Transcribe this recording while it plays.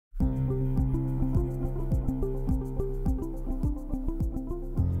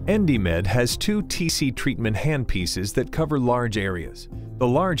EndyMed has two TC treatment handpieces that cover large areas, the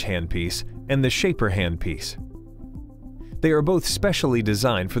large handpiece and the shaper handpiece. They are both specially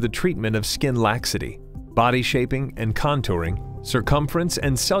designed for the treatment of skin laxity, body shaping and contouring, circumference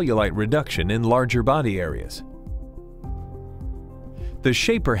and cellulite reduction in larger body areas. The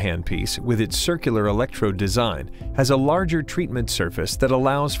shaper handpiece, with its circular electrode design, has a larger treatment surface that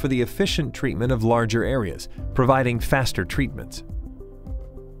allows for the efficient treatment of larger areas, providing faster treatments.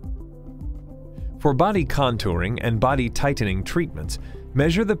 For body contouring and body tightening treatments,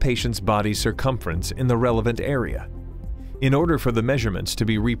 measure the patient's body circumference in the relevant area. In order for the measurements to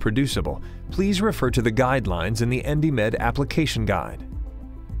be reproducible, please refer to the guidelines in the EndyMed application guide.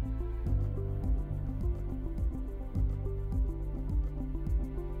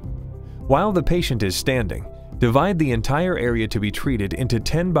 While the patient is standing, divide the entire area to be treated into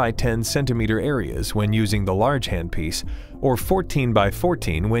 10 by 10 centimeter areas when using the large handpiece, or 14 by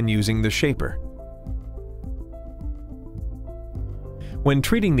 14 when using the shaper. When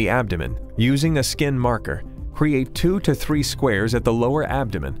treating the abdomen, using a skin marker, create 2 to 3 squares at the lower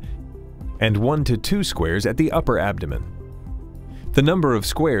abdomen and 1 to 2 squares at the upper abdomen. The number of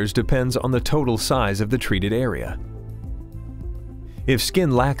squares depends on the total size of the treated area. If skin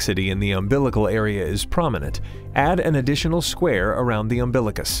laxity in the umbilical area is prominent, add an additional square around the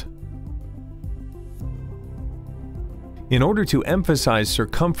umbilicus. In order to emphasize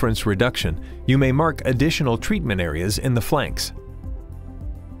circumference reduction, you may mark additional treatment areas in the flanks.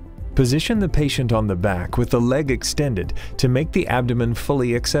 Position the patient on the back with the leg extended to make the abdomen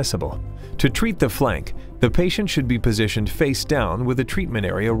fully accessible. To treat the flank, the patient should be positioned face down with the treatment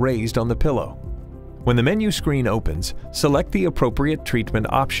area raised on the pillow. When the menu screen opens, select the appropriate treatment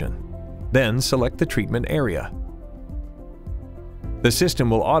option. Then select the treatment area. The system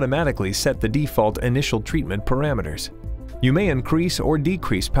will automatically set the default initial treatment parameters. You may increase or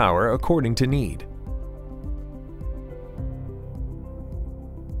decrease power according to need.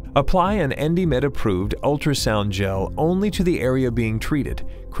 Apply an EndyMed-approved ultrasound gel only to the area being treated,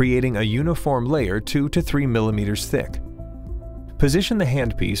 creating a uniform layer 2 to 3 millimeters thick. Position the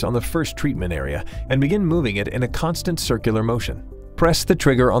handpiece on the first treatment area and begin moving it in a constant circular motion. Press the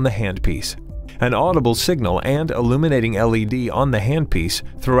trigger on the handpiece. An audible signal and illuminating LED on the handpiece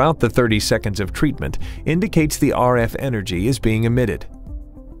throughout the 30 seconds of treatment indicates the RF energy is being emitted.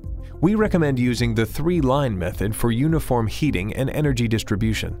 We recommend using the 3-line method for uniform heating and energy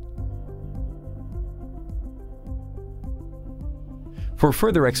distribution. For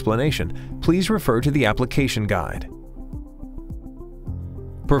further explanation, please refer to the application guide.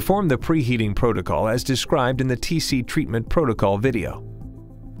 Perform the preheating protocol as described in the TC treatment protocol video.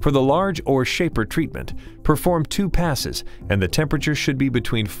 For the large or shaper treatment, perform 2 passes and the temperature should be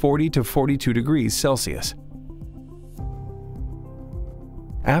between 40 to 42 degrees Celsius.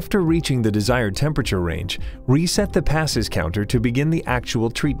 After reaching the desired temperature range, reset the passes counter to begin the actual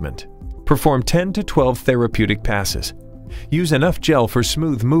treatment. Perform 10 to 12 therapeutic passes. Use enough gel for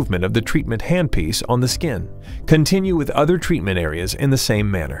smooth movement of the treatment handpiece on the skin. Continue with other treatment areas in the same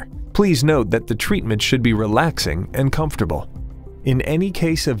manner. Please note that the treatment should be relaxing and comfortable. In any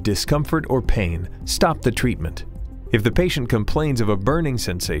case of discomfort or pain, stop the treatment. If the patient complains of a burning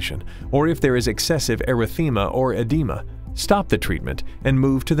sensation, or if there is excessive erythema or edema, stop the treatment and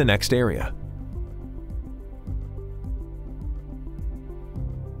move to the next area.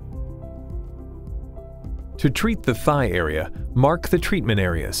 To treat the thigh area, mark the treatment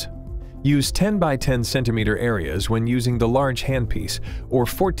areas. Use 10 by 10 centimeter areas when using the large handpiece or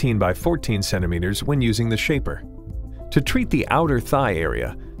 14 by 14 centimeters when using the shaper. To treat the outer thigh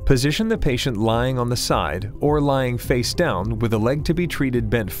area, position the patient lying on the side or lying face down with the leg to be treated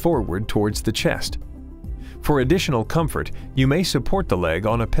bent forward towards the chest. For additional comfort, you may support the leg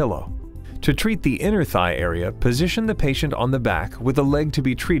on a pillow. To treat the inner thigh area, position the patient on the back with the leg to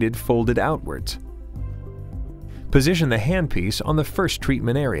be treated folded outwards. Position the handpiece on the first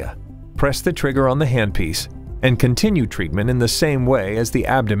treatment area. Press the trigger on the handpiece and continue treatment in the same way as the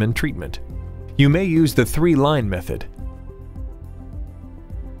abdomen treatment. You may use the 3-line method.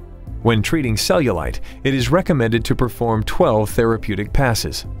 When treating cellulite, it is recommended to perform 12 therapeutic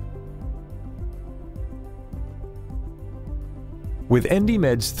passes. With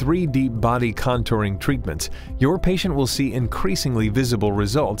EndyMed's 3 deep body contouring treatments, your patient will see increasingly visible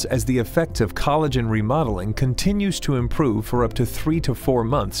results as the effects of collagen remodeling continues to improve for up to 3 to 4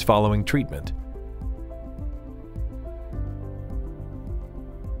 months following treatment.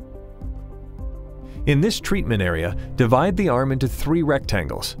 In this treatment area, divide the arm into 3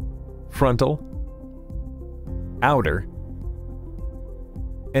 rectangles: frontal, outer,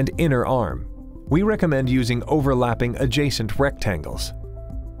 and inner arm. We recommend using overlapping adjacent rectangles.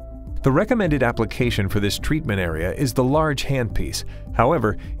 The recommended application for this treatment area is the large handpiece.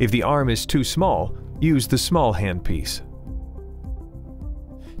 However, if the arm is too small, use the small handpiece.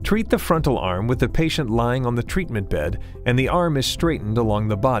 Treat the frontal arm with the patient lying on the treatment bed and the arm is straightened along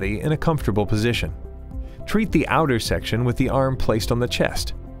the body in a comfortable position. Treat the outer section with the arm placed on the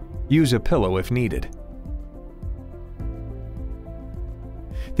chest. Use a pillow if needed.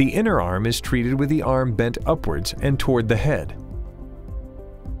 The inner arm is treated with the arm bent upwards and toward the head.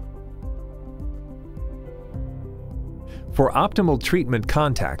 For optimal treatment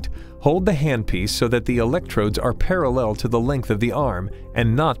contact, hold the handpiece so that the electrodes are parallel to the length of the arm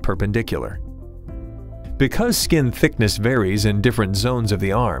and not perpendicular. Because skin thickness varies in different zones of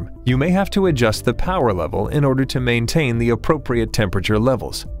the arm, you may have to adjust the power level in order to maintain the appropriate temperature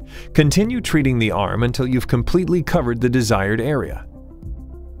levels. Continue treating the arm until you've completely covered the desired area.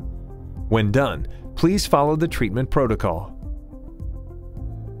 When done, please follow the treatment protocol.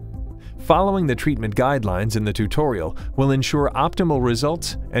 Following the treatment guidelines in the tutorial will ensure optimal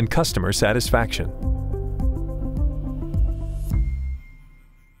results and customer satisfaction.